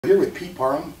Here with Pete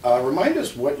Parham. Remind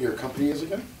us what your company is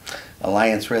again?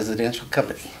 Alliance Residential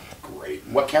Company. Great.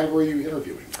 What category are you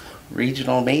interviewing?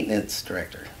 Regional Maintenance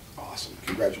Director. Awesome.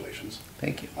 Congratulations.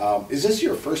 Thank you. Is this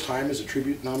your first time as a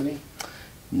tribute nominee?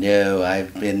 No,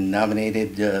 I've been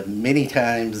nominated many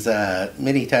times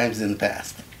in the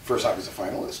past. First time as a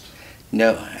finalist?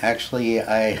 No, actually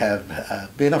I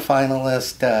have been a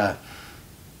finalist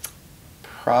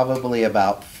probably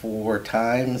about 4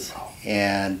 times,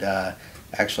 and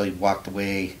actually walked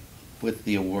away with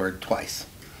the award twice.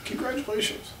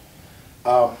 Congratulations.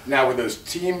 Now, were those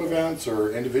team events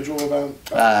or individual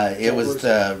events? It was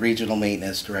the Regional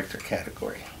Maintenance Director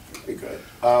category. Very good.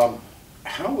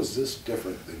 How was this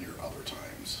different than your other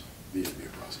times, the interview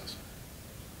process?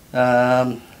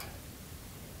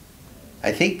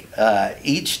 I think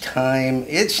each time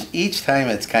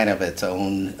it's kind of its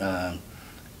own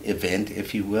event,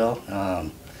 if you will,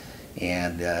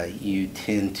 and you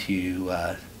tend to.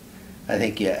 I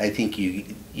think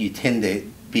you tend to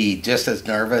be just as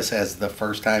nervous as the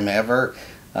first time ever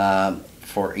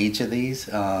for each of these.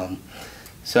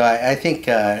 So I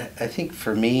think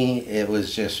for me it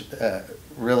was just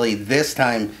really this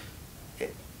time.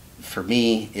 For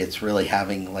me, it's really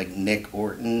having like Nick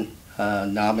Orton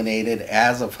nominated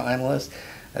as a finalist.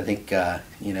 I think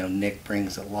Nick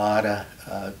brings a lot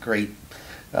of great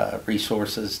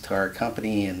resources to our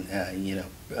company, and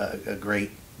a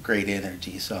great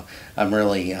energy. So I'm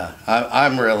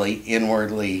really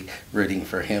inwardly rooting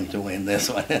for him to win this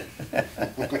one.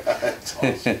 That's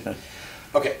awesome.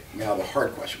 Okay, now the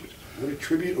hard question: what do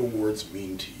tribute awards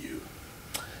mean to you?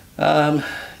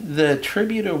 The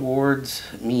tribute awards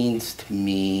means to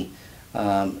me,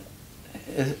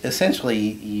 essentially,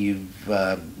 you've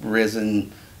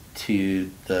risen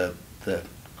to the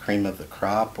cream of the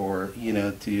crop, or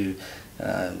to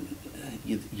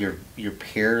your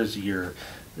peers. You're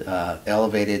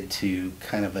elevated to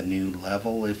kind of a new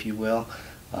level, if you will.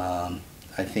 I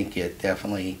think it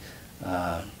definitely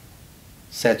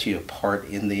sets you apart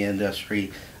in the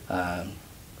industry.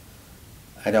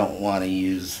 I don't want to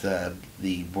use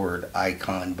the word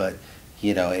icon, but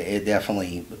it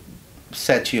definitely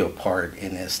sets you apart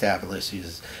and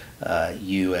establishes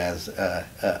you as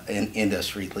an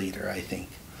industry leader, I think.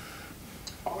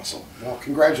 Awesome. Well,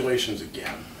 congratulations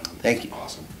again. Thank you.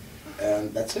 Awesome.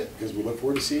 And that's it, because we look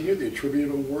forward to seeing you at the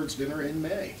Tribute Awards dinner in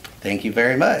May. Thank you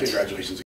very much. Congratulations.